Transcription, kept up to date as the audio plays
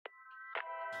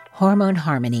Hormone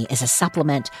Harmony is a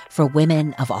supplement for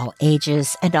women of all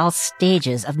ages and all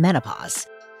stages of menopause.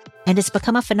 And it's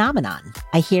become a phenomenon.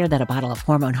 I hear that a bottle of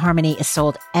Hormone Harmony is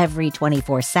sold every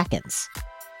 24 seconds.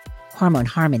 Hormone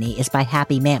Harmony is by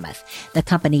Happy Mammoth, the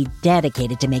company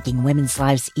dedicated to making women's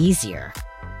lives easier.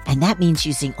 And that means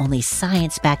using only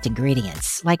science-backed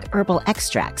ingredients like herbal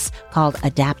extracts called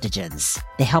adaptogens.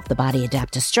 They help the body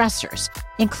adapt to stressors,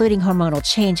 including hormonal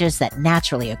changes that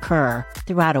naturally occur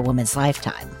throughout a woman's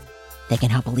lifetime. They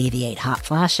can help alleviate hot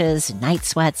flashes, night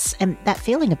sweats, and that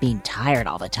feeling of being tired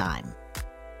all the time.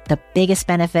 The biggest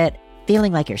benefit,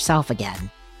 feeling like yourself again.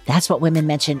 That's what women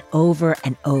mention over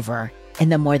and over in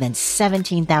the more than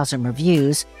 17,000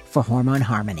 reviews for Hormone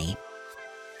Harmony.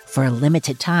 For a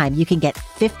limited time, you can get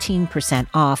 15%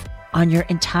 off on your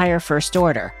entire first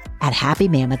order at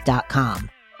happymammoth.com.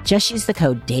 Just use the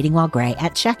code DatingWhileGray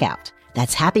at checkout.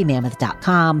 That's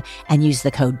happymammoth.com and use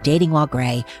the code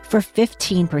DatingWhileGray for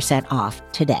 15% off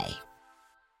today.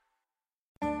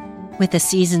 With the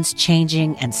seasons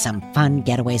changing and some fun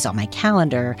getaways on my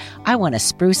calendar, I want to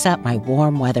spruce up my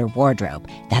warm weather wardrobe.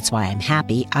 That's why I'm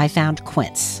happy I found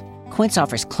Quince. Quince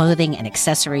offers clothing and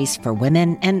accessories for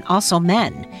women and also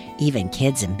men, even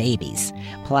kids and babies.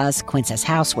 Plus, Quince has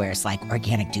housewares like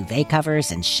organic duvet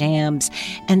covers and shams,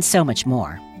 and so much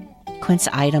more. Quince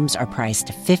items are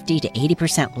priced 50 to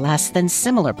 80% less than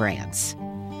similar brands.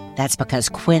 That's because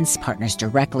Quince partners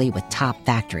directly with top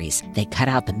factories. They cut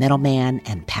out the middleman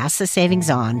and pass the savings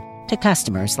on to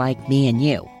customers like me and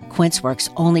you. Quince works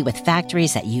only with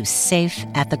factories that use safe,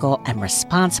 ethical, and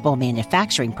responsible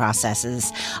manufacturing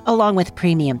processes, along with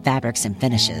premium fabrics and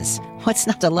finishes. What's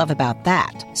not to love about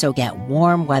that? So get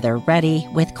warm weather ready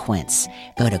with Quince.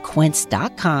 Go to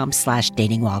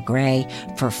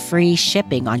quince.com/datingwhilegray for free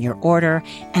shipping on your order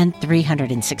and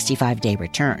 365-day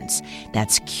returns.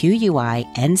 That's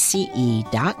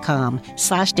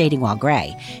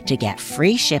QUINCE.com/datingwhilegray to get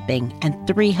free shipping and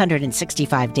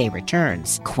 365-day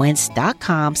returns.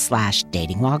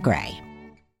 Quince.com/datingwhilegray.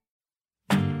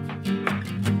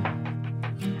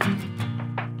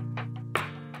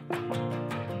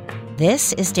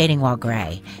 This is Dating While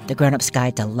Gray, the grown-up's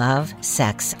guide to love,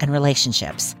 sex, and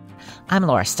relationships. I'm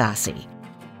Laura Stassi.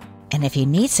 And if you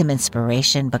need some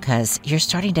inspiration because you're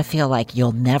starting to feel like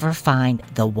you'll never find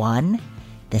the one,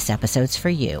 this episode's for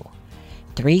you.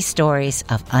 3 stories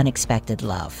of unexpected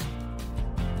love.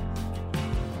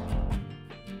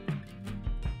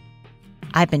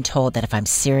 I've been told that if I'm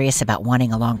serious about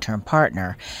wanting a long-term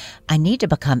partner, I need to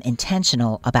become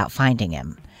intentional about finding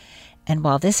him. And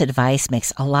while this advice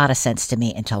makes a lot of sense to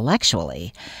me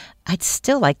intellectually, I'd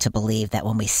still like to believe that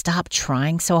when we stop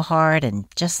trying so hard and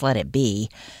just let it be,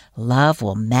 love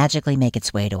will magically make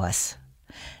its way to us.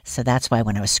 So that's why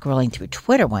when I was scrolling through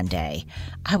Twitter one day,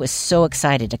 I was so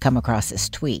excited to come across this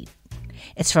tweet.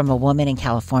 It's from a woman in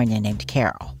California named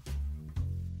Carol.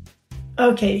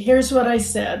 Okay, here's what I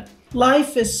said.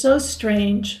 Life is so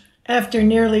strange. After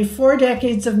nearly 4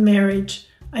 decades of marriage,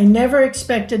 I never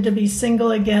expected to be single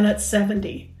again at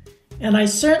 70. And I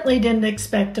certainly didn't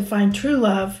expect to find true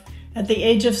love at the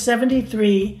age of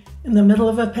 73 in the middle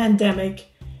of a pandemic.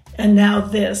 And now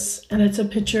this, and it's a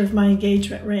picture of my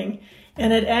engagement ring.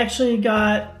 And it actually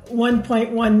got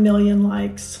 1.1 million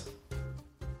likes.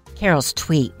 Carol's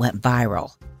tweet went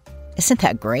viral. Isn't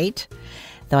that great?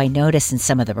 Though I noticed in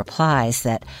some of the replies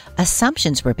that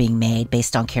assumptions were being made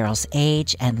based on Carol's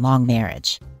age and long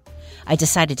marriage. I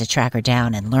decided to track her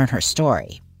down and learn her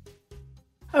story.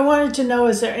 I wanted to know,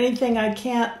 is there anything I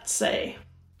can't say?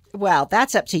 Well,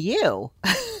 that's up to you.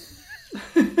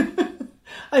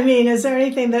 I mean, is there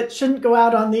anything that shouldn't go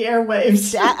out on the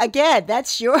airwaves? Again,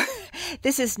 that's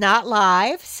this is not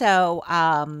live, so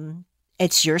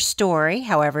it's your story,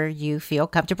 however you feel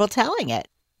comfortable telling it.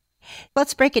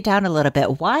 Let's break it down a little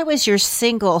bit. Why was your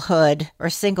singlehood or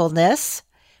singleness,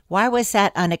 why was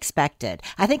that unexpected?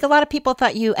 I think a lot of people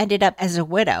thought you ended up as a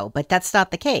widow, but that's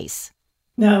not the case.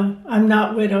 No, I'm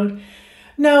not widowed.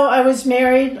 No, I was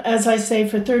married, as I say,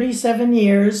 for 37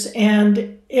 years,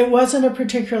 and it wasn't a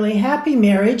particularly happy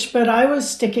marriage, but I was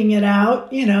sticking it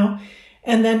out,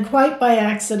 and then quite by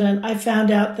accident, I found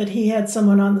out that he had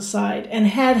someone on the side and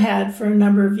had for a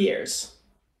number of years.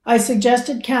 I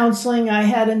suggested counseling. I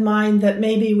had in mind that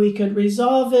maybe we could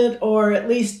resolve it or at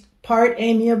least part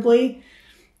amicably,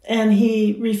 and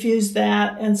he refused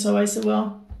that, and so I said,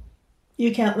 well,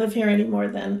 you can't live here anymore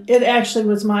then. It actually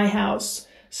was my house,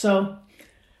 so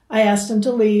I asked him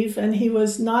to leave, and he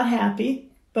was not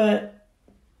happy, but,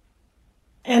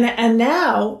 and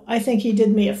now I think he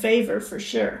did me a favor for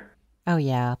sure. Oh,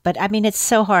 yeah. But I mean, it's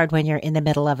so hard when you're in the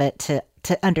middle of it to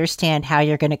understand how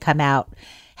you're going to come out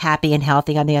happy and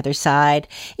healthy on the other side.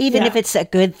 Even if it's a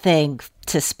good thing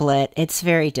to split, it's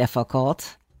very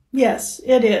difficult. Yes,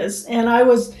 it is. And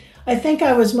I think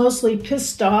I was mostly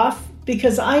pissed off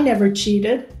because I never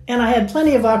cheated and I had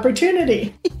plenty of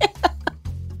opportunity.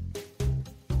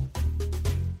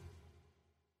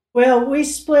 Well, we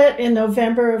split in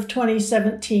November of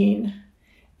 2017.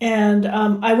 And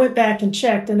I went back and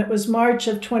checked, and it was March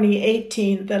of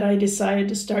 2018 that I decided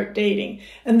to start dating.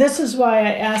 And this is why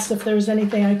I asked if there was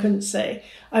anything I couldn't say.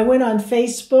 I went on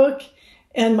Facebook,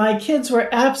 and my kids were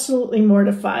absolutely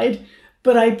mortified.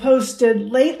 But I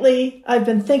posted, lately, I've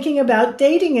been thinking about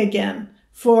dating again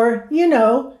for,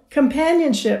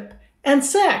 companionship and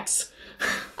sex.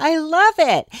 I love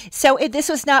it. So this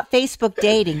was not Facebook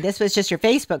dating. This was just your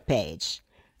Facebook page.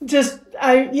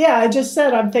 I just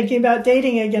said I'm thinking about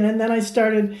dating again. And then I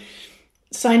started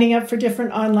signing up for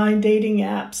different online dating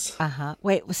apps.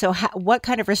 Wait, so what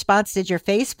kind of response did your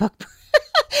Facebook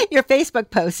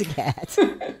post get?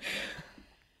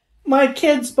 My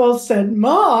kids both said,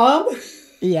 Mom.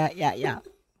 Yeah.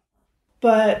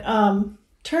 But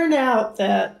turned out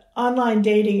that online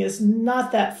dating is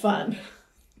not that fun.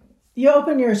 You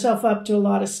open yourself up to a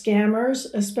lot of scammers,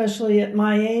 especially at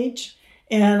my age.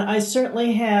 And I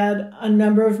certainly had a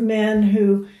number of men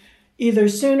who either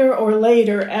sooner or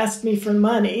later asked me for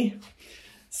money.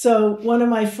 So one of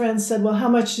my friends said, well, how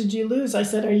much did you lose? I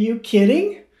said, are you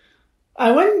kidding?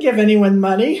 I wouldn't give anyone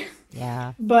money.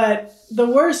 Yeah. But the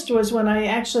worst was when I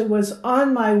actually was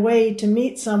on my way to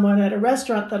meet someone at a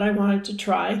restaurant that I wanted to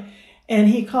try. And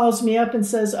he calls me up and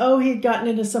says, oh, he'd gotten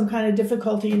into some kind of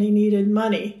difficulty and he needed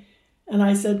money. And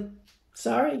I said,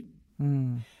 sorry.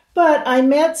 But I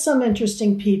met some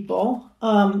interesting people.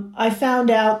 I found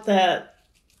out that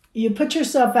you put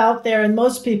yourself out there and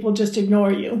most people just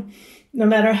ignore you. No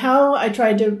matter how I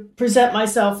tried to present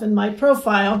myself in my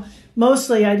profile,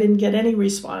 mostly I didn't get any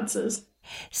responses.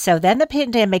 So then the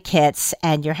pandemic hits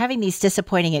and you're having these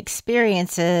disappointing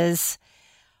experiences,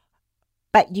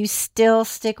 but you still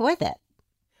stick with it.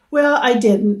 Well, I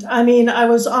didn't. I mean, I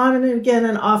was on and again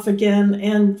and off again.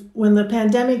 And when the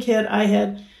pandemic hit, I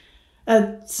had,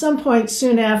 at some point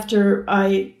soon after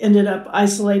I ended up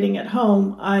isolating at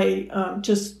home, I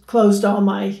just closed all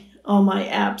my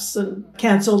apps and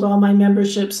canceled all my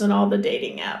memberships and all the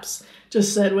dating apps.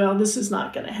 Just said, well, this is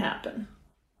not going to happen.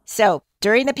 So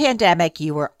during the pandemic,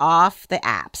 you were off the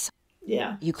apps.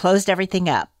 Yeah. You closed everything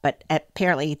up, but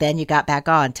apparently then you got back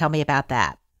on. Tell me about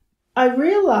that. I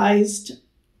realized,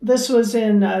 this was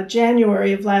in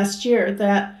January of last year,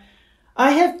 that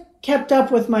I had kept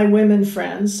up with my women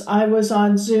friends. I was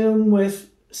on Zoom with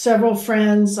several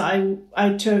friends. I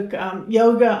took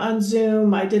yoga on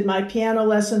Zoom. I did my piano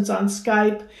lessons on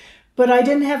Skype, but I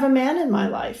didn't have a man in my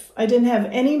life. I didn't have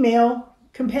any male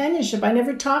companionship. I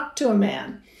never talked to a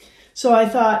man. So I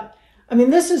thought, I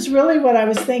mean, this is really what I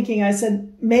was thinking. I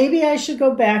said, maybe I should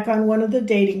go back on one of the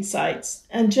dating sites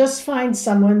and just find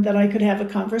someone that I could have a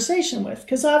conversation with.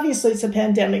 Because obviously it's a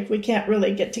pandemic. We can't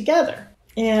really get together.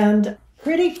 And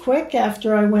pretty quick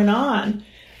after I went on,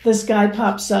 this guy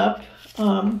pops up,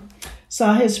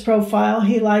 saw his profile.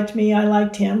 He liked me. I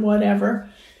liked him, whatever.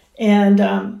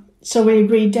 And so we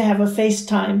agreed to have a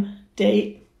FaceTime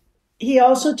date. He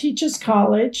also teaches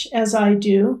college, as I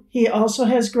do. He also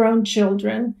has grown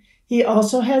children. He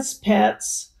also has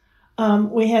pets.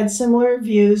 We had similar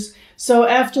views. So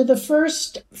after the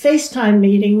first FaceTime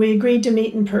meeting, we agreed to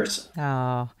meet in person.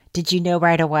 Oh, did you know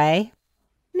right away?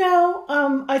 No,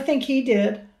 I think he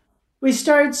did. We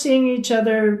started seeing each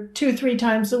other 2-3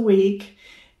 times a week.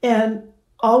 And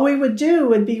all we would do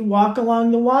would be walk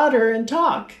along the water and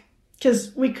talk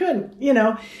because we couldn't,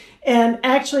 and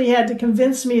actually had to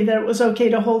convince me that it was okay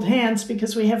to hold hands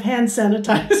because we have hand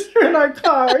sanitizer in our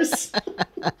cars.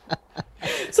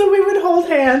 So we would hold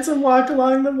hands and walk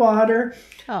along the water.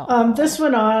 This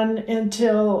went on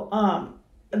until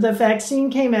the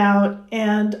vaccine came out,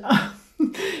 and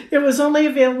it was only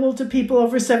available to people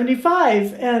over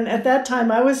 75. And at that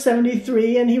time, I was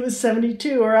 73 and he was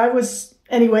 72,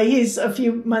 anyway, he's a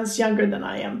few months younger than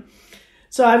I am.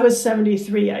 So I was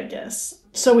 73, I guess.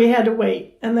 So we had to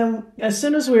wait. And then as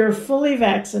soon as we were fully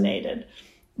vaccinated,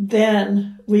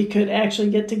 then we could actually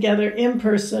get together in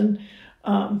person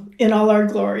in all our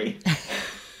glory.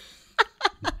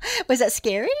 Was that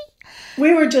scary?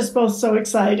 We were just both so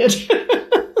excited.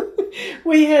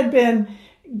 We had been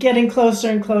getting closer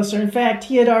and closer. In fact,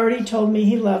 he had already told me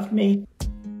he loved me.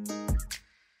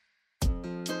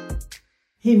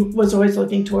 He was always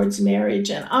looking towards marriage.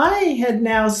 And I had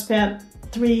now spent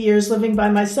 3 years living by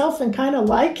myself and kind of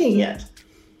liking it.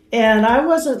 And I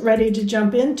wasn't ready to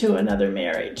jump into another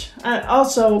marriage.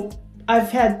 I've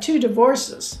had 2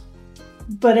 divorces.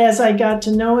 But as I got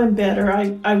to know him better,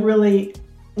 I really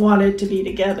wanted to be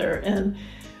together. And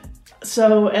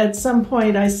so at some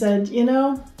point I said,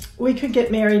 we could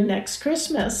get married next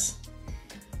Christmas.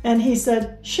 And he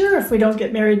said, sure, if we don't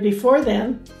get married before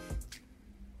then.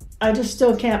 I just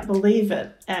still can't believe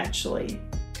it, actually.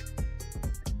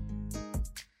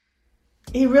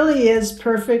 He really is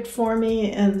perfect for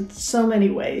me in so many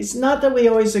ways. Not that we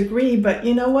always agree, but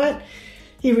you know what?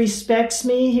 He respects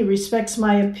me. He respects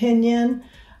my opinion.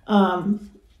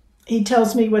 He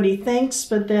tells me what he thinks,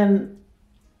 but then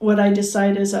what I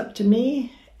decide is up to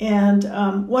me.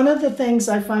 And one of the things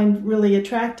I find really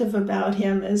attractive about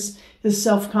him is his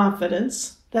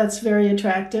self-confidence. That's very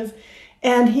attractive.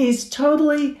 And he's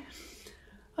totally,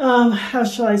 how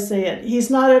shall I say it? He's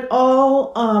not at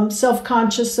all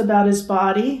self-conscious about his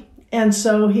body. And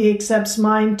so he accepts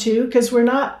mine too, because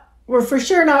we're for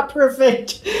sure not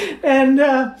perfect. And,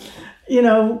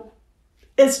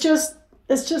 it's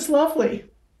just lovely.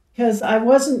 Because I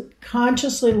wasn't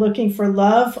consciously looking for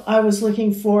love. I was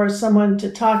looking for someone to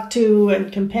talk to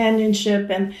and companionship,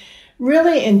 and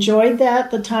really enjoyed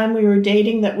that the time we were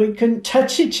dating, that we couldn't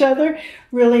touch each other.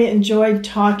 Really enjoyed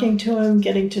talking to him,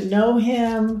 getting to know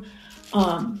him.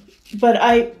 But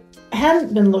I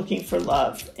hadn't been looking for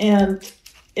love. And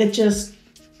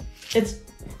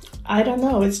I don't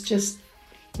know, it's just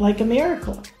like a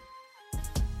miracle.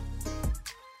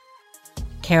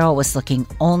 Carol was looking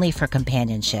only for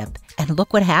companionship, and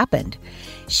look what happened.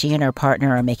 She and her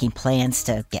partner are making plans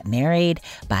to get married,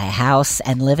 buy a house,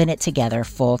 and live in it together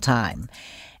full time.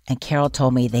 And Carol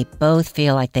told me they both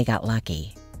feel like they got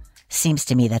lucky. Seems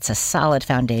to me that's a solid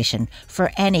foundation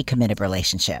for any committed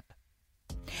relationship.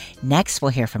 Next,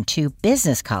 we'll hear from two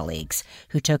business colleagues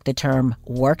who took the term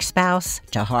work spouse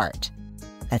to heart.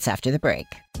 That's after the break.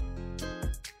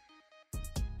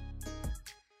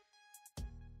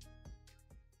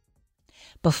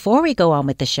 Before we go on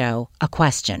with the show, a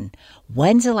question.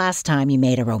 When's the last time you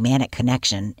made a romantic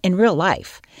connection in real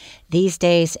life? These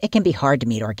days, it can be hard to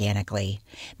meet organically.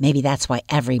 Maybe that's why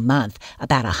every month,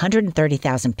 about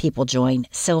 130,000 people join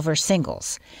Silver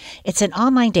Singles. It's an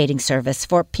online dating service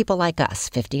for people like us,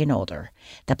 50 and older.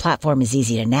 The platform is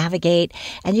easy to navigate,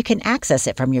 and you can access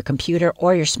it from your computer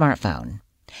or your smartphone.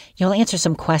 You'll answer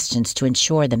some questions to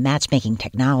ensure the matchmaking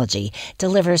technology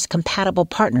delivers compatible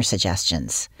partner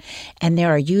suggestions. And there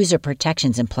are user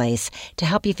protections in place to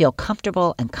help you feel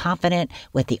comfortable and confident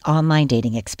with the online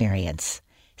dating experience.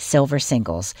 Silver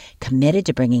Singles, committed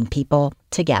to bringing people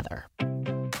together.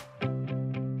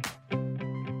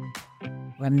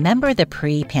 Remember the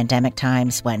pre-pandemic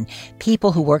times when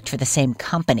people who worked for the same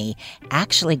company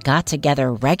actually got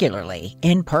together regularly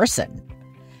in person?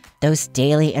 Those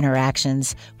daily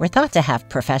interactions were thought to have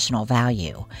professional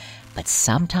value, but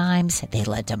sometimes they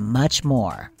led to much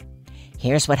more.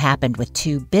 Here's what happened with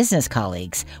two business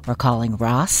colleagues we're calling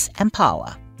Ross and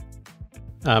Paula.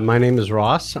 My name is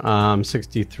Ross. I'm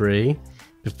 63.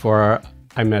 Before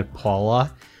I met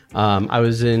Paula, I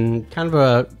was in kind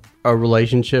of a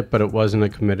relationship, but it wasn't a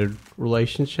committed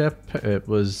relationship. It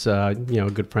was, a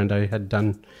good friend I had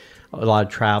done a lot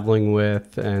of traveling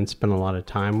with and spent a lot of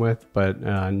time with, but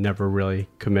never really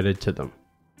committed to them.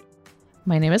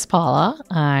 My name is Paula.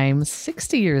 I'm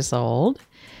 60 years old.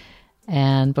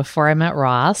 And before I met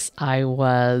Ross, I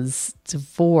was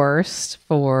divorced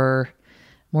for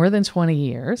more than 20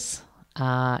 years.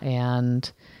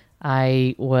 And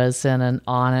I was in an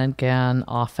on-again,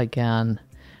 off-again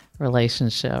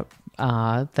relationship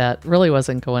that really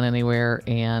wasn't going anywhere,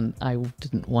 and I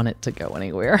didn't want it to go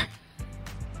anywhere.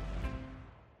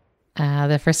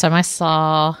 The first time I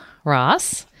saw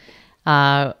Ross,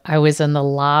 I was in the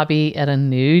lobby at a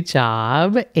new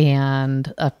job,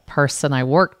 and a person I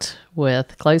worked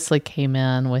with closely came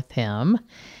in with him.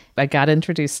 I got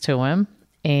introduced to him,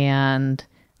 and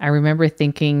I remember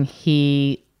thinking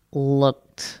he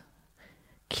looked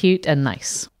cute and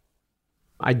nice.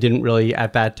 I didn't really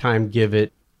at that time give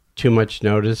it too much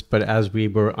notice, but as we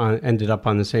were ended up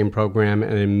on the same program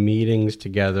and in meetings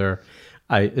together,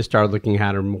 I started looking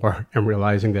at her more and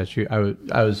realizing that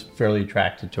I was fairly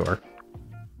attracted to her.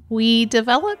 We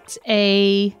developed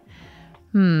I'd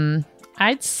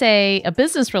say a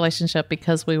business relationship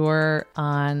because we were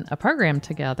on a program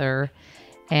together,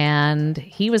 and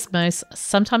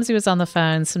sometimes he was on the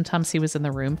phone, sometimes he was in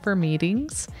the room for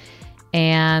meetings.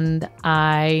 And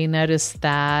I noticed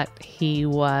that he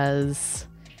was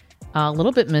a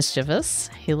little bit mischievous.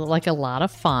 He looked like a lot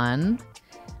of fun.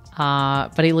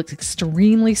 But he looked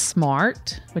extremely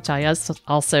smart, which I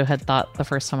also had thought the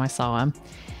first time I saw him.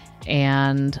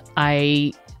 And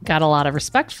I got a lot of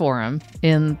respect for him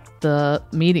in the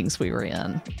meetings we were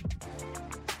in.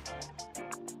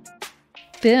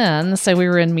 then, so we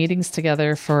were in meetings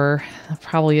together for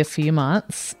probably a few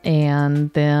months,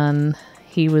 and then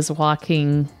he was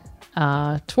walking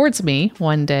towards me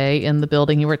one day in the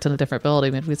building. He worked in a different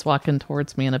building, and he was walking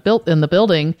towards me in the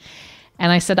building,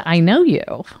 and I said, "I know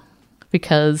you,"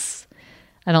 because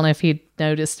I don't know if he'd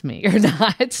noticed me or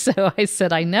not. So I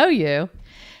said, "I know you,"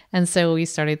 and so we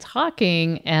started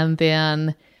talking, and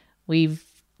then we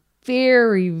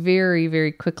very, very,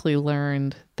 very quickly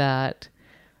learned that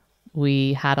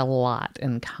we had a lot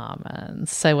in common.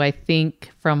 So I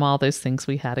think from all those things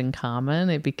we had in common,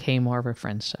 it became more of a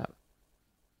friendship.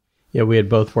 Yeah, we had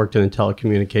both worked in the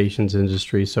telecommunications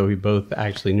industry, so we both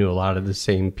actually knew a lot of the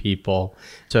same people.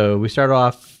 So we started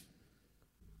off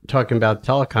talking about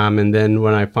telecom, and then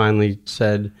when I finally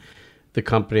said the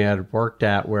company I had worked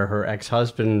at where her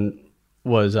ex-husband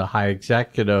was a high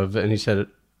executive, and he said,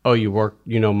 "Oh, you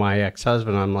know my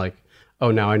ex-husband." I'm like,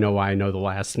 "Oh, now I know why I know the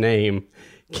last name."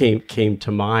 Came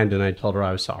to mind, and I told her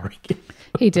I was sorry.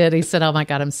 He did. He said, "Oh my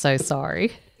God, I'm so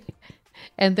sorry."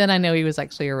 And then I know he was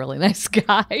actually a really nice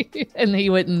guy, and he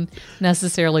wouldn't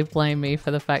necessarily blame me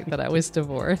for the fact that I was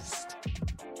divorced.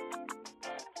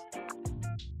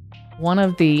 One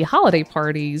of the holiday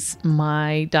parties,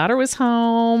 my daughter was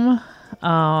home,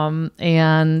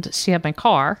 and she had my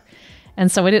car. And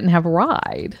so I didn't have a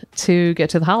ride to get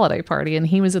to the holiday party. And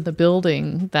he was in the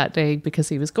building that day because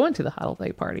he was going to the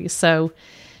holiday party. So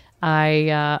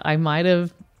I might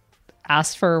have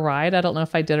asked for a ride. I don't know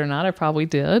if I did or not. I probably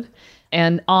did.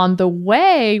 And on the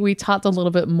way, we talked a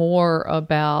little bit more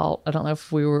about, I don't know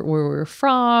if where we were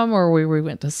from or where we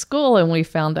went to school. And we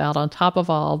found out, on top of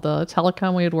all the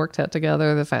telecom we had worked at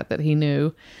together, the fact that he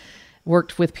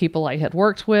worked with people I had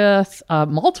worked with,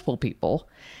 multiple people.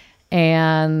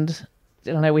 And I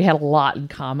don't know, we had a lot in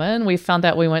common. We found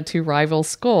out we went to rival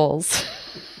schools.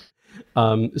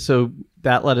 So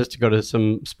that led us to go to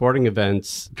some sporting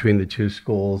events between the two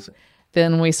schools.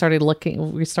 Then we started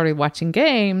watching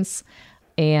games,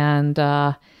 and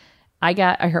I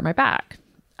hurt my back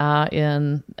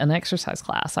in an exercise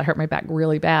class. I hurt my back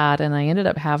really bad, and I ended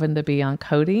up having to be on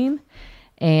codeine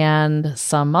and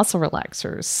some muscle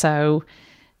relaxers. So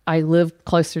I lived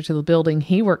closer to the building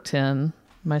he worked in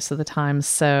most of the time.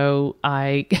 So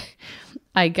I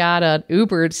got an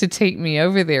Uber to take me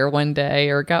over there one day,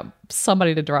 or got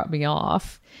somebody to drop me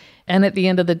off. And at the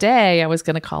end of the day, I was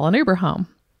going to call an Uber home.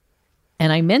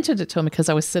 And I mentioned it to him because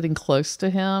I was sitting close to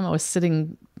him. I was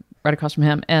sitting right across from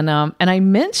him. And I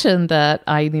mentioned that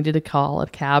I needed to call a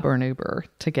cab or an Uber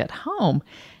to get home.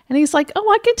 And he's like,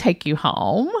 "Oh, I can take you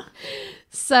home."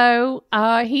 So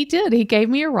he did. He gave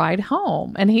me a ride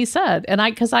home. And he said,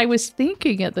 because I was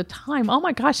thinking at the time, oh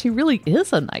my gosh, he really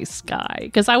is a nice guy.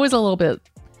 Because I was a little bit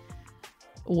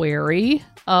wary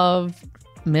of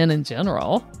men in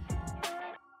general.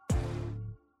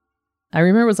 I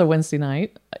remember it was a Wednesday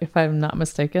night, if I'm not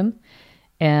mistaken.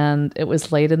 And it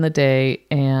was late in the day,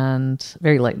 and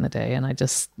very late in the day. And I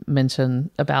just mentioned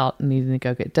about needing to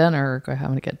go get dinner, or go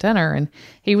home to get dinner. And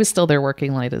he was still there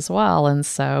working late as well. And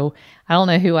so I don't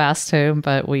know who asked him,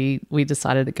 but we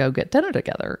decided to go get dinner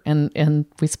together. And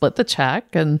we split the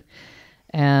check,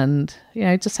 and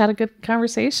just had a good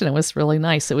conversation. It was really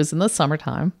nice. It was in the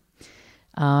summertime.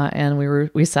 And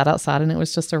we sat outside, and it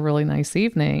was just a really nice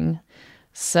evening.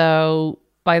 So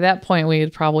by that point, we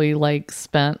had probably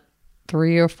spent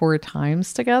 3 or 4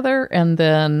 times together. And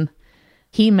then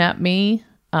he met me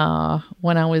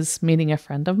when I was meeting a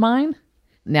friend of mine.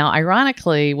 Now,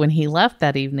 ironically, when he left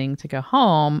that evening to go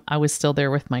home, I was still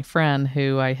there with my friend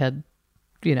who I had,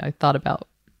 thought about,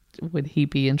 would he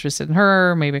be interested in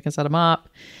her? Maybe I could set him up,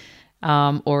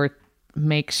 or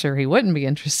make sure he wouldn't be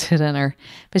interested in her.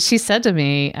 But she said to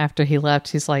me after he left,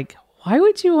 she's like, "Why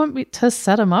would you want me to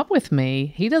set him up with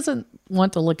me? He doesn't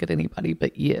want to look at anybody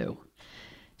but you."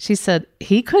 She said,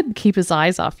 "He couldn't keep his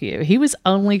eyes off you. He was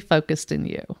only focused in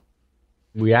you."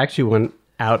 We actually went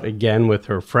out again with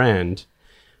her friend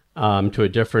to a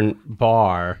different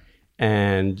bar,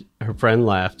 and her friend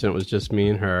left, and it was just me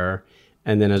and her.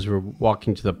 And then as we were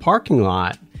walking to the parking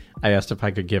lot, I asked if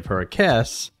I could give her a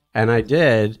kiss, and I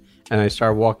did. And I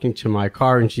started walking to my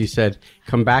car, and she said,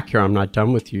 "Come back here. I'm not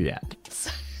done with you yet."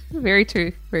 Very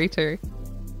true. Very true.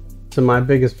 So my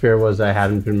biggest fear was I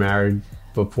hadn't been married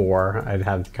before. I'd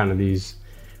had kind of these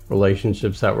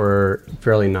relationships that were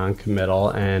fairly non-committal.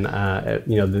 And,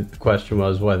 the question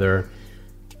was whether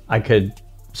I could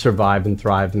survive and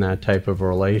thrive in that type of a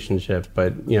relationship.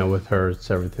 But, with her,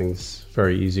 everything's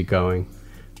very easygoing.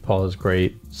 Paula's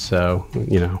great. So,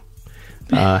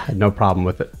 had no problem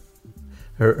with it.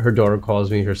 Her daughter calls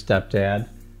me her stepdad,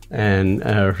 and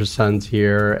her son's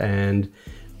here, and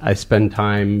I spend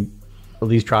time at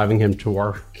least driving him to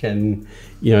work and,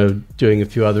 doing a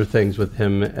few other things with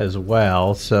him as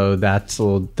well. So that's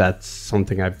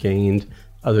something I've gained,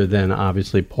 other than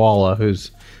obviously Paula,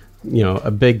 who's,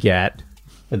 a big get,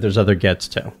 but there's other gets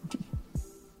too.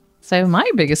 So my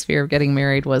biggest fear of getting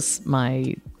married was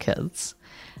my kids.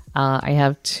 I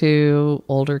have 2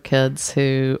 older kids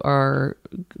who are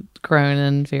grown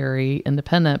and very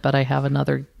independent, but I have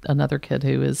another kid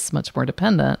who is much more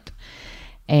dependent.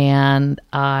 And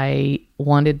I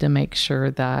wanted to make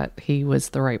sure that he was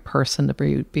the right person to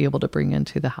be able to bring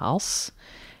into the house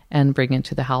and bring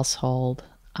into the household.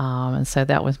 And so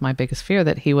that was my biggest fear,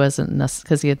 that he wasn't,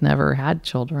 because he had never had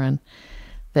children,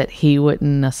 that he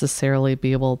wouldn't necessarily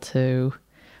be able to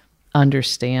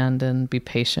understand and be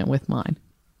patient with mine.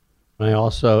 I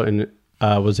also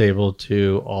was able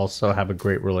to also have a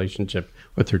great relationship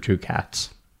with her 2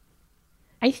 cats.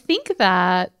 I think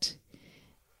that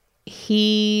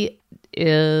he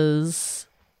is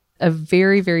a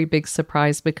very, very big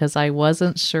surprise, because I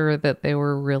wasn't sure that there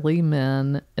were really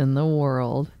men in the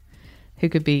world who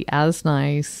could be as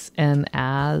nice and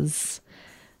as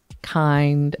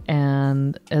kind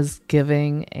and as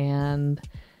giving and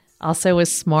also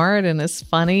as smart and as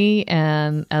funny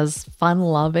and as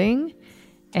fun-loving,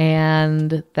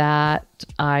 and that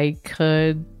I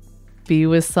could be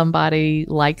with somebody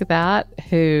like that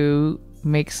who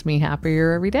makes me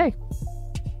happier every day.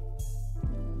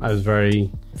 I was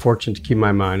very fortunate to keep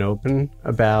my mind open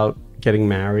about getting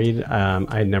married.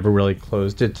 I had never really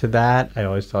closed it to that. I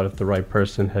always thought if the right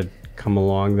person had come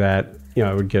along that,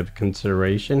 I would give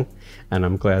consideration, and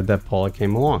I'm glad that Paula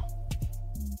came along.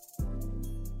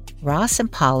 Ross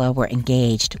and Paula were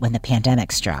engaged when the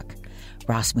pandemic struck.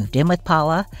 Ross moved in with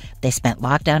Paula, they spent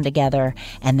lockdown together,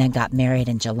 and then got married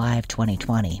in July of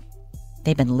 2020.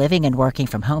 They've been living and working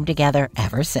from home together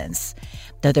ever since,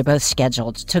 though they're both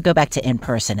scheduled to go back to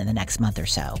in-person in the next month or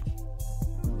so.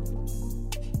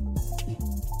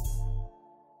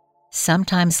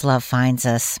 Sometimes love finds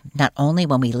us not only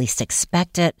when we least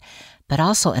expect it, but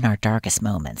also in our darkest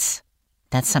moments.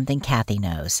 That's something Kathy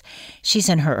knows. She's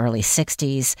in her early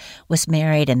 60s, was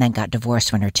married, and then got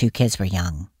divorced when her 2 kids were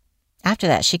young. After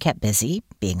that, she kept busy,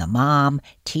 being a mom,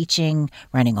 teaching,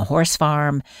 running a horse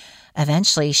farm.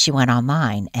 Eventually, she went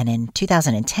online, and in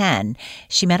 2010,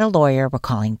 she met a lawyer we're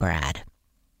calling Brad.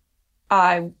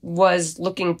 I was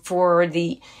looking for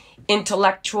the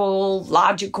intellectual,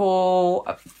 logical,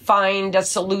 find a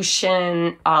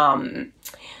solution, kind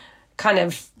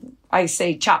of, I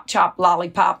say chop, chop,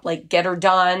 lollipop, like get her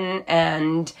done,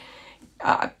 and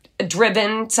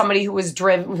driven, somebody who was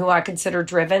driven, who I consider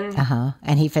driven.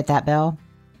 And he fit that bill?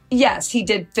 Yes, he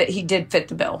did fit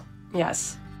the bill.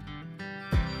 Yes.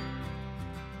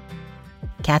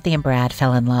 Kathy and Brad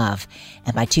fell in love,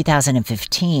 and by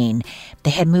 2015,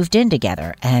 they had moved in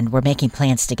together and were making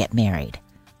plans to get married.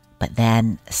 But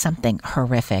then something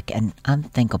horrific and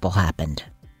unthinkable happened.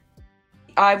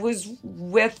 I was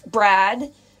with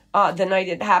Brad the night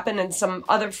it happened, and some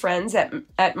other friends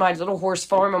at my little horse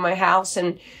farm on my house,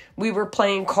 and we were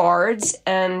playing cards,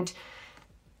 and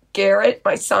Garrett,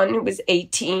 my son, who was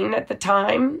 18 at the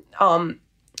time,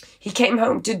 he came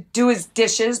home to do his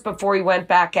dishes before he went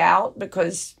back out,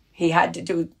 because he had to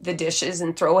do the dishes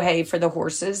and throw hay for the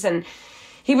horses, and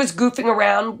he was goofing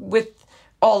around with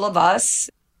all of us.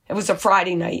 It was a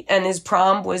Friday night, and his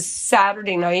prom was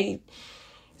Saturday night.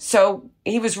 So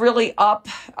he was really up.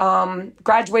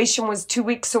 Graduation was 2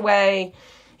 weeks away.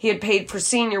 He had paid for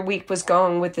senior week, was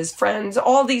going with his friends,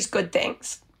 all these good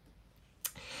things.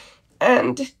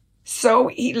 And so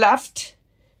he left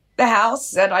the house,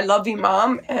 said, "I love you,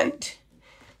 Mom." And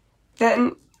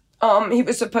then he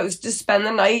was supposed to spend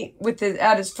the night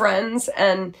at his friends.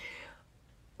 And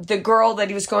the girl that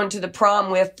he was going to the prom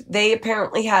with, they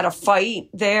apparently had a fight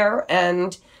there.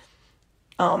 And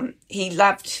he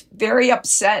left very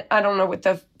upset. I don't know what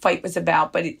the fight was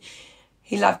about, but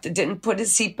he left and didn't put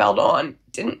his seatbelt on,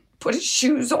 didn't put his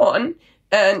shoes on.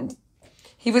 And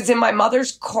he was in my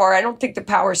mother's car. I don't think the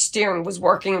power steering was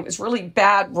working. It was really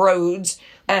bad roads.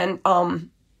 And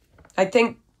I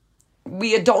think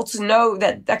we adults know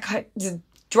that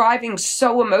driving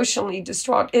so emotionally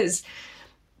distraught is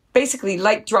basically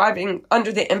like driving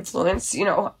under the influence,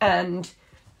 and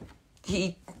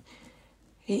he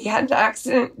had an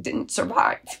accident, didn't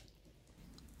survive.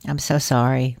 I'm so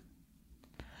sorry.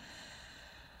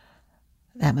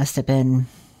 That must have been...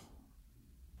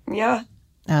 Yeah.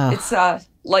 Oh. It's a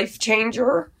life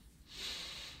changer.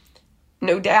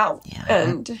 No doubt. Yeah.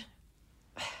 And,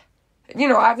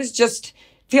 I was just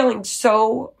feeling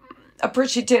so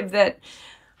appreciative that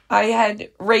I had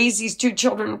raised these 2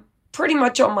 children pretty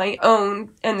much on my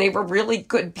own, and they were really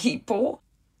good people.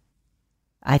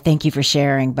 I thank you for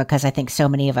sharing, because I think so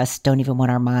many of us don't even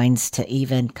want our minds to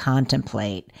even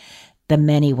contemplate the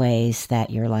many ways that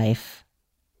your life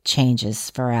changes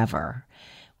forever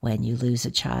when you lose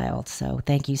a child. So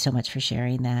thank you so much for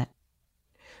sharing that.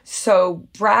 So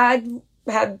Brad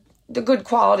had the good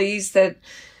qualities that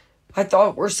I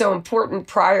thought were so important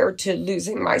prior to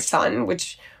losing my son,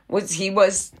 which was he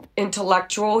was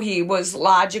intellectual, he was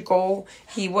logical,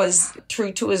 he was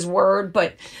true to his word.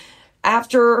 But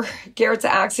after Garrett's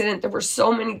accident, there were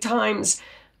so many times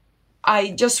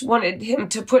I just wanted him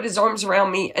to put his arms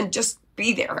around me and just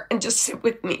be there and just sit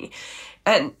with me.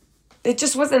 And it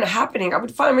just wasn't happening. I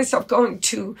would find myself going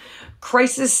to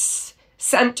crisis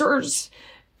centers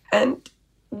and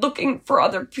looking for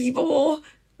other people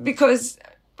because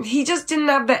he just didn't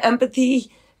have the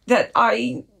empathy that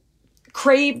I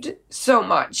craved so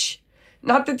much.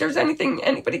 Not that there's anything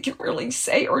anybody can really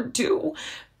say or do,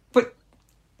 but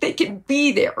they can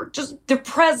be there. Just the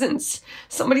presence,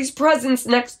 somebody's presence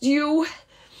next to you,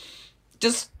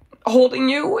 just holding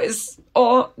you is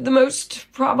all the most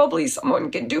probably someone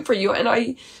can do for you. And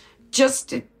I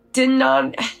just did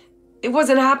not, it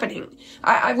wasn't happening.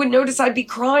 I would notice I'd be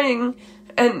crying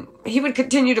and he would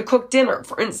continue to cook dinner,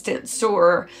 for instance,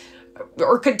 or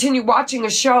continue watching a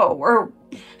show, or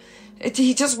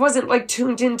he just wasn't like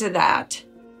tuned into that.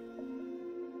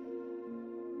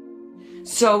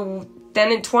 So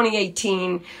then in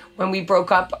 2018, when we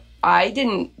broke up, I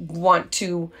didn't want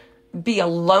to be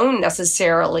alone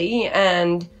necessarily.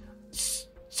 And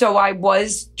so I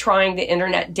was trying the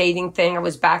internet dating thing. I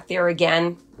was back there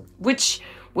again, which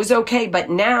was okay. But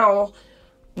now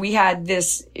we had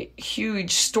this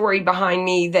huge story behind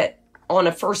me that on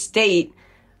a first date,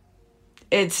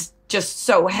 it's just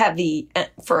so heavy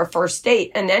for a first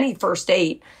date. And any first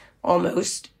date,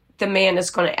 almost, the man is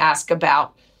going to ask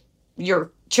about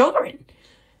your children.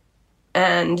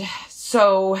 And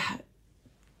so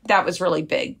that was really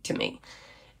big to me.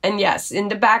 And yes, in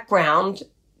the background,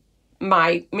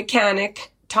 my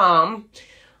mechanic, Tom,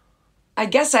 I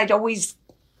guess I always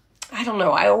had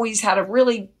a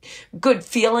really good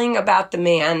feeling about the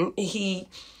man. He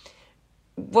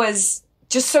was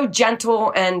just so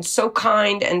gentle and so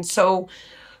kind and so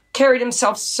carried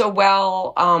himself so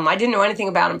well. I didn't know anything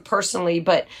about him personally,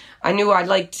 but I knew I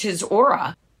liked his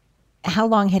aura. How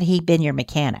long had he been your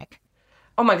mechanic?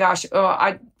 Oh my gosh,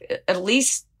 at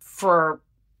least for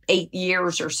 8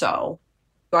 years or so.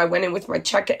 I went in with my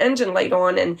check engine light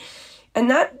on, and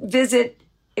that visit,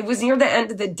 it was near the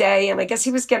end of the day, and I guess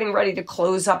he was getting ready to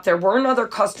close up. There weren't other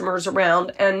customers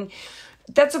around, and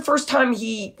that's the first time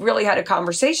he really had a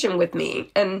conversation with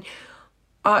me. And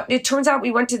it turns out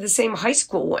we went to the same high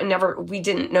school, and we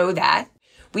didn't know that.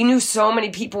 We knew so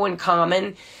many people in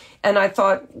common, and I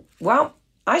thought, well,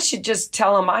 I should just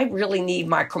tell him I really need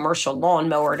my commercial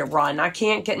lawnmower to run.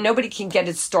 Nobody can get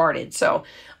it started. So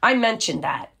I mentioned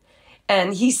that.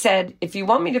 And he said, if you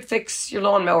want me to fix your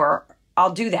lawnmower,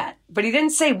 I'll do that. But he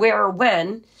didn't say where or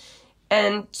when.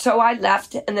 And so I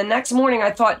left. And the next morning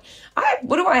I thought,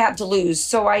 what do I have to lose?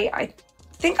 So I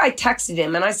think I texted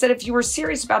him and I said, if you were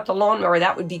serious about the lawnmower,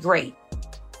 that would be great.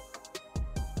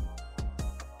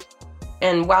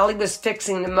 And while he was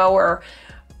fixing the mower,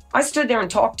 I stood there and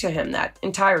talked to him that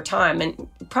entire time, and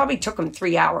it probably took him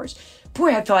 3 hours.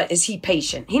 Boy, I thought, is he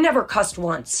patient? He never cussed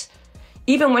once.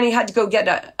 Even when he had to go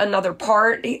get another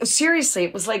part, seriously,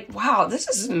 it was like, wow, this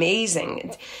is amazing.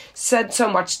 It said so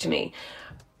much to me.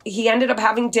 He ended up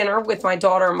having dinner with my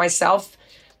daughter and myself.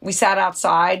 We sat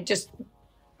outside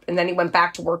and then he went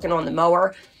back to working on the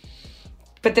mower.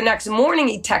 But the next morning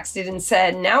he texted and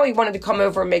said now he wanted to come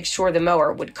over and make sure the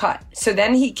mower would cut. So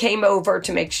then he came over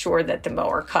to make sure that the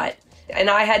mower cut. And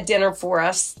I had dinner for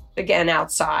us, again,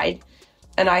 outside.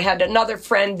 And I had another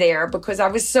friend there because I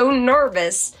was so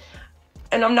nervous.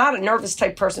 And I'm not a nervous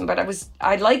type person, but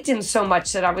I liked him so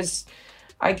much that I was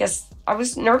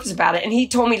nervous about it. And he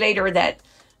told me later that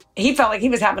he felt like he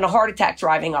was having a heart attack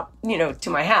driving up, to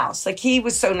my house. Like he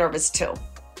was so nervous too.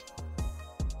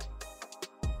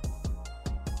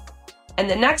 And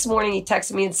the next morning he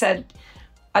texted me and said,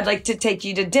 I'd like to take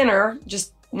you to dinner.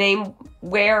 Just name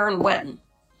where and when.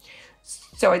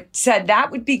 So I said, that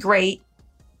would be great.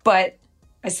 But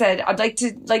I said, I'd like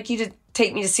you to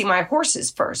take me to see my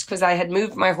horses first, because I had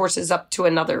moved my horses up to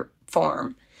another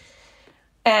farm.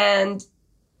 And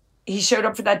he showed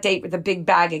up for that date with a big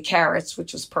bag of carrots,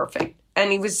 which was perfect.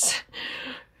 And he was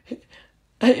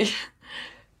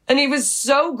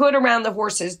so good around the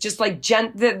horses, just like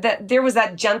there was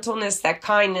that gentleness, that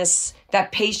kindness,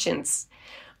 that patience.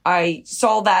 I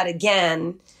saw that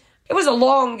again. It was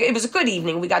a good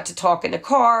evening. We got to talk in the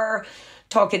car,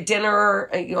 talk at dinner.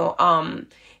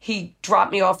 he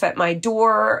dropped me off at my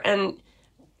door, and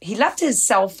he left his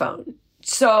cell phone.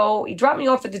 So he dropped me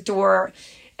off at the door,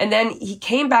 and then he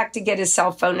came back to get his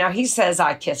cell phone. Now, he says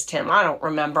I kissed him. I don't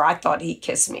remember. I thought he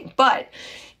kissed me. But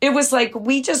it was like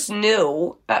we just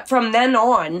knew from then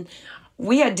on.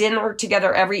 We had dinner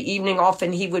together every evening.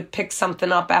 Often he would pick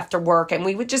something up after work, and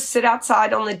we would just sit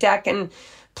outside on the deck and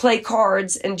play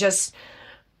cards and just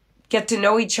get to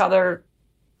know each other.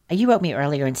 You wrote me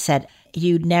earlier and said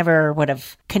you never would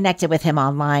have connected with him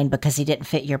online because he didn't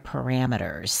fit your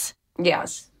parameters.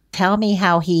 Yes. Tell me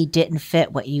how he didn't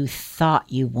fit what you thought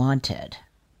you wanted.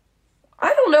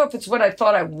 I don't know if it's what I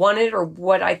thought I wanted or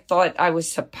what I thought I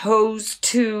was supposed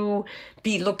to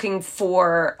be looking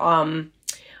for.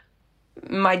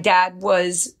 My dad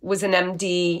was an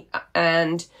MD,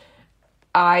 and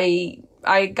I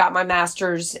got my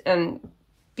master's and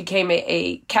became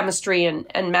a chemistry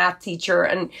and math teacher.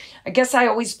 And I guess I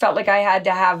always felt like I had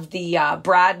to have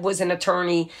Brad was an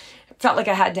attorney. Felt like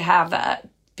I had to have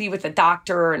be with a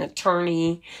doctor or an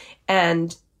attorney.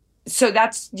 And so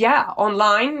that's,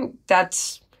 online,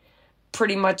 that's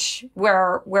pretty much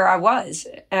where I was.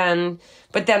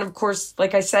 But then, of course,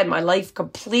 like I said, my life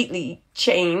completely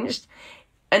changed.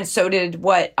 And so did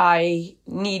what I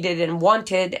needed and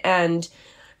wanted. And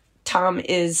Tom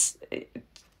is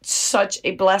such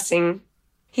a blessing.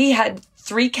 He had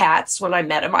 3 cats when I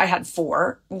met him. I had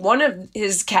 4. One of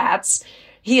his cats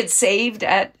he had saved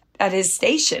at his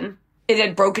station. It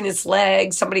had broken its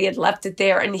leg. Somebody had left it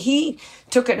there, and he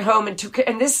took it home and took it.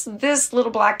 And this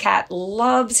little black cat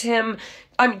loves him.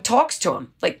 I mean, talks to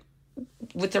him like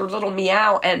with their little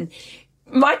meow. And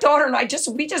my daughter and I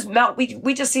we just melt.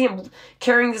 We just see him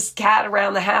carrying this cat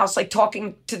around the house, like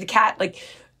talking to the cat, like,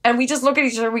 and we just look at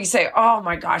each other. We say, "Oh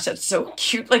my gosh, that's so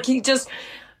cute!" Like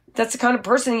that's the kind of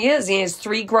person he is. He has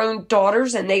 3 grown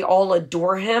daughters, and they all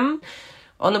adore him.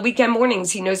 On the weekend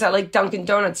mornings, he knows I like Dunkin'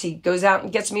 Donuts. He goes out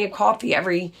and gets me a coffee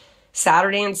every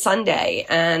Saturday and Sunday.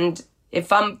 And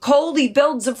if I'm cold, he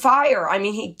builds a fire. I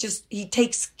mean, he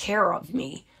takes care of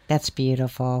me. That's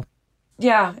beautiful.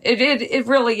 Yeah, it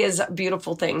really is a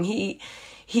beautiful thing.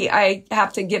 I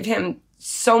have to give him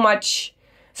so much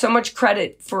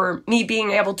credit for me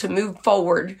being able to move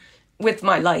forward with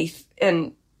my life.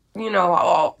 And,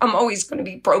 I'm always going to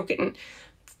be broken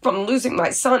from losing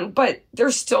my son, but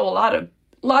there's still a lot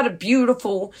of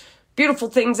beautiful, beautiful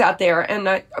things out there.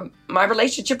 And my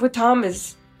relationship with Tom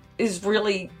is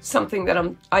really something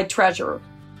that I treasure.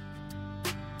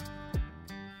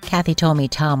 Kathy told me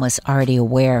Tom was already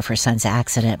aware of her son's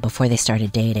accident before they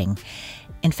started dating.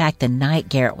 In fact, the night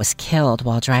Garrett was killed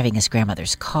while driving his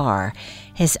grandmother's car,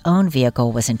 his own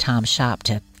vehicle was in Tom's shop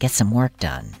to get some work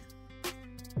done.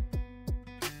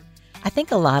 I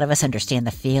think a lot of us understand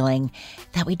the feeling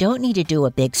that we don't need to do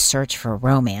a big search for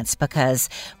romance because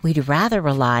we'd rather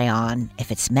rely on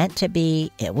if it's meant to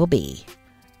be, it will be.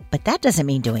 But that doesn't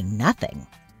mean doing nothing.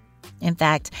 In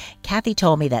fact, Kathy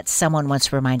told me that someone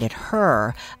once reminded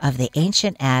her of the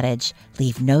ancient adage,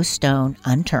 leave no stone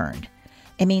unturned.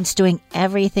 It means doing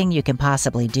everything you can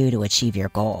possibly do to achieve your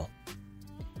goal.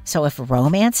 So if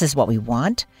romance is what we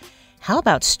want, how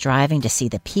about striving to see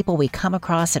the people we come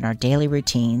across in our daily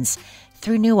routines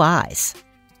through new eyes?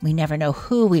 We never know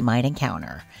who we might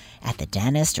encounter at the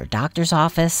dentist or doctor's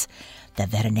office, the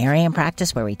veterinarian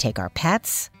practice where we take our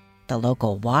pets, the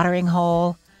local watering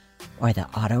hole, or the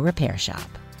auto repair shop.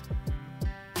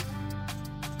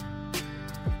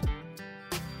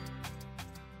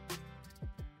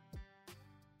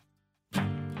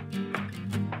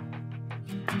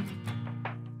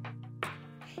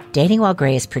 Dating While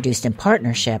Gray is produced in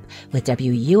partnership with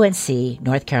WUNC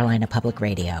North Carolina Public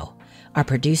Radio. Our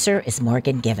producer is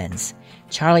Morgan Givens.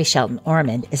 Charlie Shelton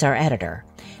Ormond is our editor.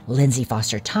 Lindsay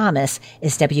Foster Thomas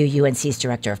is WUNC's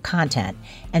Director of Content,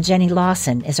 and Jenny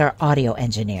Lawson is our audio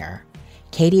engineer.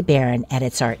 Katie Barron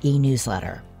edits our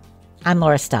e-newsletter. I'm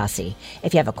Laura Stassi.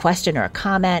 If you have a question or a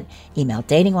comment, email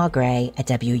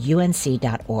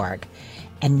datingwhilegray@WUNC.org.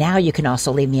 And now you can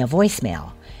also leave me a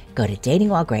voicemail. Go to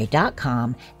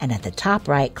datingwhilegray.com and at the top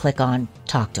right, click on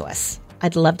Talk to Us.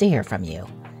 I'd love to hear from you.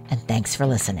 And thanks for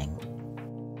listening.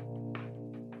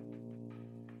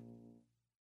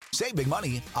 Save big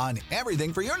money on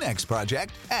everything for your next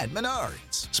project at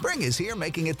Menards. Spring is here,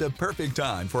 making it the perfect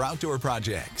time for outdoor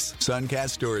projects.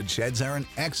 Suncast storage sheds are an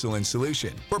excellent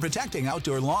solution for protecting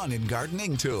outdoor lawn and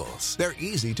gardening tools. They're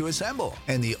easy to assemble,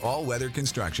 and the all-weather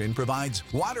construction provides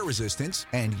water resistance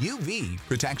and UV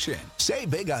protection. Save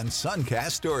big on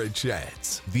Suncast storage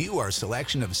sheds. View our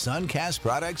selection of Suncast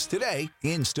products today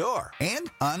in store and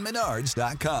on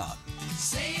Menards.com.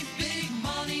 Save big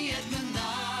money at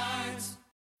Menards.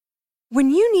 When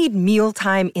you need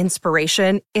mealtime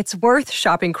inspiration, it's worth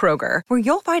shopping Kroger, where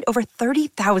you'll find over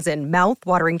 30,000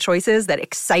 mouth-watering choices that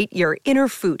excite your inner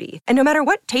foodie. And no matter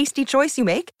what tasty choice you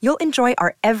make, you'll enjoy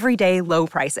our everyday low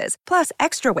prices, plus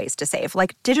extra ways to save,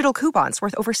 like digital coupons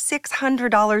worth over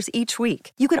 $600 each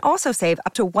week. You can also save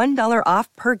up to $1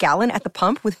 off per gallon at the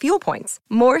pump with fuel points.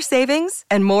 More savings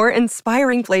and more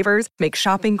inspiring flavors make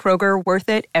shopping Kroger worth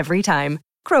it every time.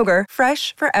 Kroger,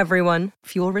 fresh for everyone.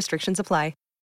 Fuel restrictions apply.